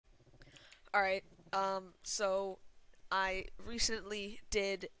Alright, so I recently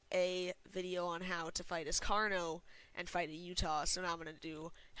did a video on how to fight as Carno and fight a Utah, so now I'm gonna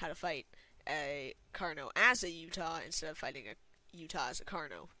do how to fight a Carno as a Utah instead of fighting a Utah as a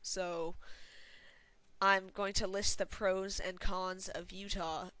Carno. So I'm going to list the pros and cons of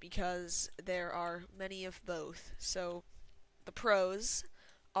Utah because there are many of both. So the pros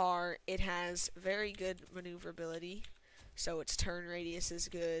are it has very good maneuverability, so its turn radius is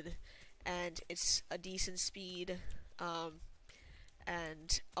good, and it's a decent speed. Um,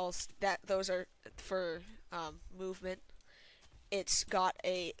 and also that those are for movement. It's got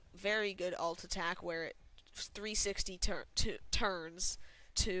a very good alt attack where it 360 turns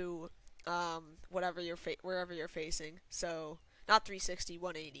to whatever wherever you're facing. So not 360,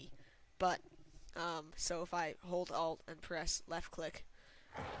 180. But so if I hold alt and press left click,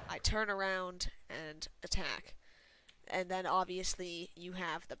 I turn around and attack. And then obviously you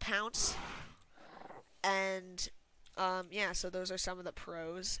have the pounce, and yeah, so those are some of the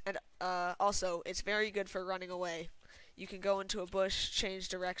pros. And also, it's very good for running away. You can go into a bush, change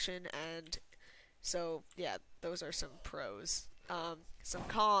direction, and so yeah, those are some pros. Some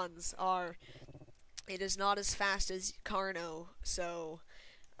cons are it is not as fast as Carno, so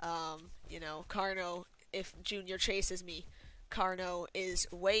Carno, if Junior chases me, Carno is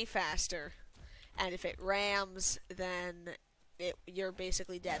way faster, and if it rams, then you're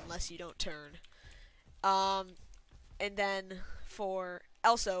basically dead unless you don't turn. Um, and then for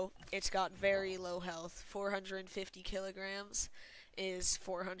also, it's got very low health. 450 kilograms is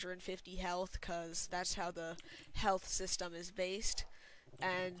 450 health because that's how the health system is based,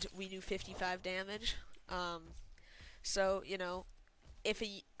 and we do 55 damage. Um, so if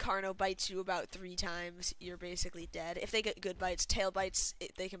a Carno bites you about 3 times, you're basically dead. If they get good bites, tail bites,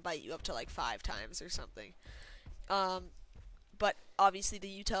 they can bite you up to like 5 times or something. Um, but obviously the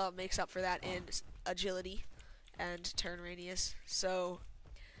Utah makes up for that in agility and turn radius. So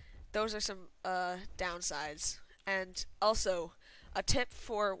those are some downsides. And also, a tip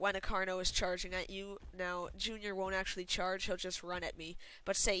for when a Carno is charging at you. Now, Junior won't actually charge, he'll just run at me.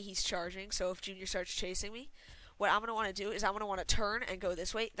 But say he's charging, so if Junior starts chasing me, what I'm going to want to do is I'm going to want to turn and go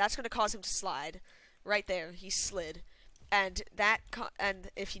this way. That's going to cause him to slide. Right there, he slid. And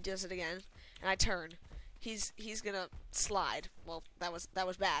and if he does it again, and I turn, he's going to slide. Well, that was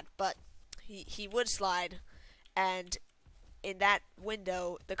bad, but he would slide, and in that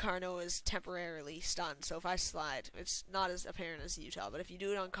window, the Carno is temporarily stunned. So if I slide, it's not as apparent as Utah. But if you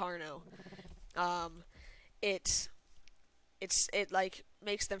do it on Carno, um, it it like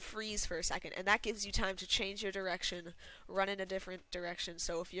makes them freeze for a second, and that gives you time to change your direction, run in a different direction.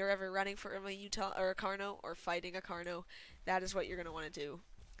 So if you're ever running from a Utah or a Carno or fighting a Carno, that is what you're gonna want to do.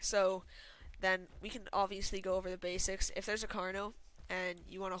 So then we can obviously go over the basics. If there's a Carno and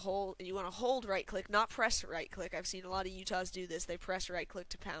you want to hold right click, not press right click. I've seen a lot of Utahs do this. They press right click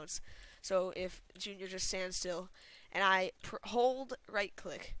to pounce. So if Junior just stands still and I hold right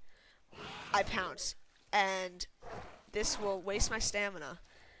click, I pounce, and this will waste my stamina.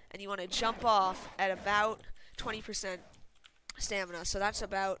 And you want to jump off at about 20% stamina. So that's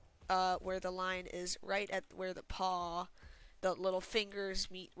about where the line is, right at where the little fingers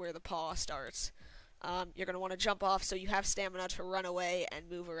meet where the paw starts. You're going to want to jump off so you have stamina to run away and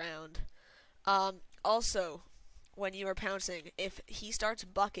move around. Also, when you are pouncing, if he starts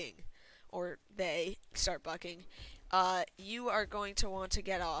bucking, or they start bucking, you are going to want to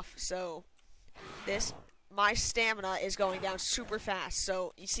get off. So my stamina is going down super fast.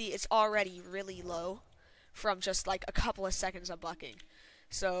 So you see, it's already really low from just like a couple of seconds of bucking.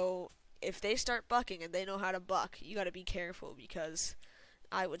 So if they start bucking and they know how to buck, you got to be careful, because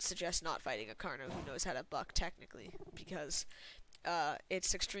I would suggest not fighting a Carno who knows how to buck technically, because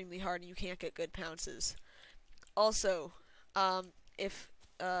it's extremely hard and you can't get good pounces. Also, if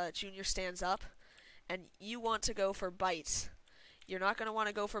Junior stands up and you want to go for bites, you're not going to want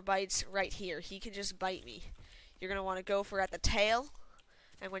to go for bites right here. He can just bite me. You're going to want to go for at the tail,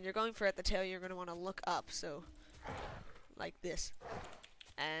 and when you're going for at the tail, you're going to want to look up, so like this.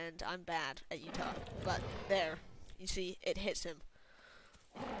 And I'm bad at Utah, but there, you see, it hits him.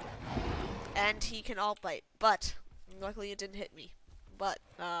 And he can alt bite, but luckily it didn't hit me. But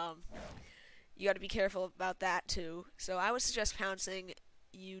you got to be careful about that too. So I would suggest pouncing.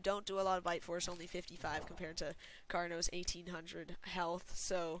 You don't do a lot of bite force, only 55 compared to Carno's 1800 health.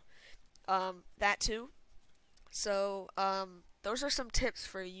 So that too. So those are some tips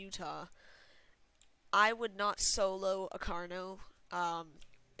for Utah. I would not solo a Carno.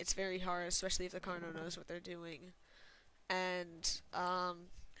 It's very hard, especially if the Carno knows what they're doing. And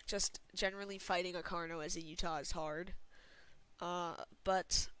just generally fighting a Carno as a Utah is hard.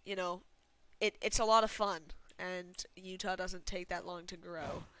 But it's a lot of fun, and Utah doesn't take that long to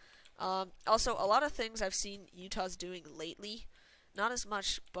grow. Also, a lot of things I've seen Utah's doing lately, not as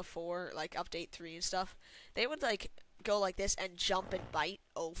much before, like update 3 and stuff, they would like go like this and jump and bite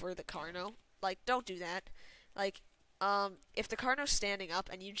over the Carno. Like, don't do that. Like, if the Carno's standing up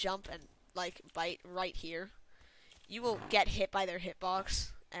and you jump and like bite right here, you will get hit by their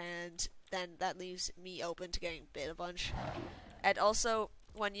hitbox, and then that leaves me open to getting bit a bunch. And also,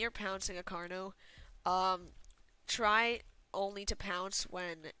 when you're pouncing a Carno, try only to pounce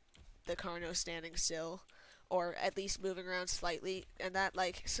when the Carno's standing still, or at least moving around slightly. And that,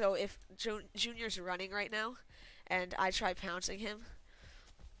 like, so if Junior's running right now, and I try pouncing him,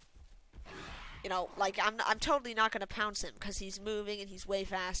 you know, like, I'm totally not gonna pounce him because he's moving and he's way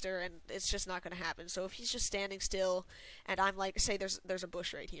faster, and it's just not gonna happen. So if he's just standing still, and I'm like, say there's a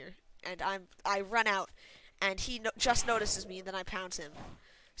bush right here, and I run out, and he just notices me, and then I pounce him.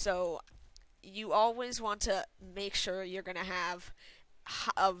 So you always want to make sure you're gonna have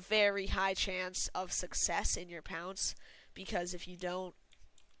a very high chance of success in your pounce, because if you don't,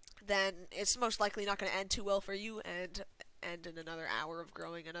 then it's most likely not going to end too well for you and end in another hour of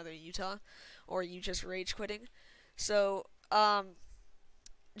growing another Utah, or you just rage quitting. So,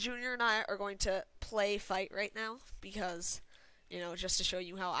 Junior and I are going to play fight right now, because, you know, just to show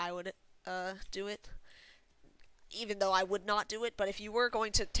you how I would do it. Even though I would not do it, but if you were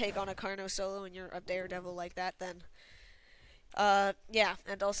going to take on a Carno solo and you're a daredevil like that, then yeah,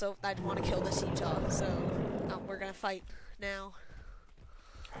 and also I'd want to kill this Utah, so we're gonna fight now.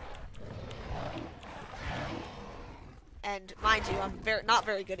 And mind you, I'm not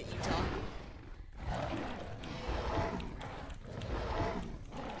very good at Utah.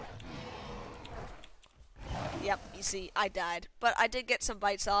 Yep, you see, I died. But I did get some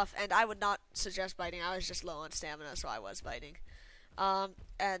bites off, and I would not suggest biting. I was just low on stamina, so I was biting.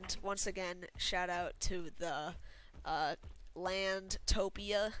 And once again, shout out to the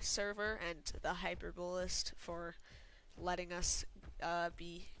Landtopia server and the Hyperbolist for letting us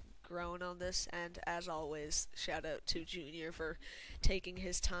be grown on this, and as always, shout out to Junior for taking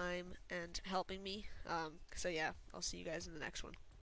his time and helping me. So yeah, I'll see you guys in the next one.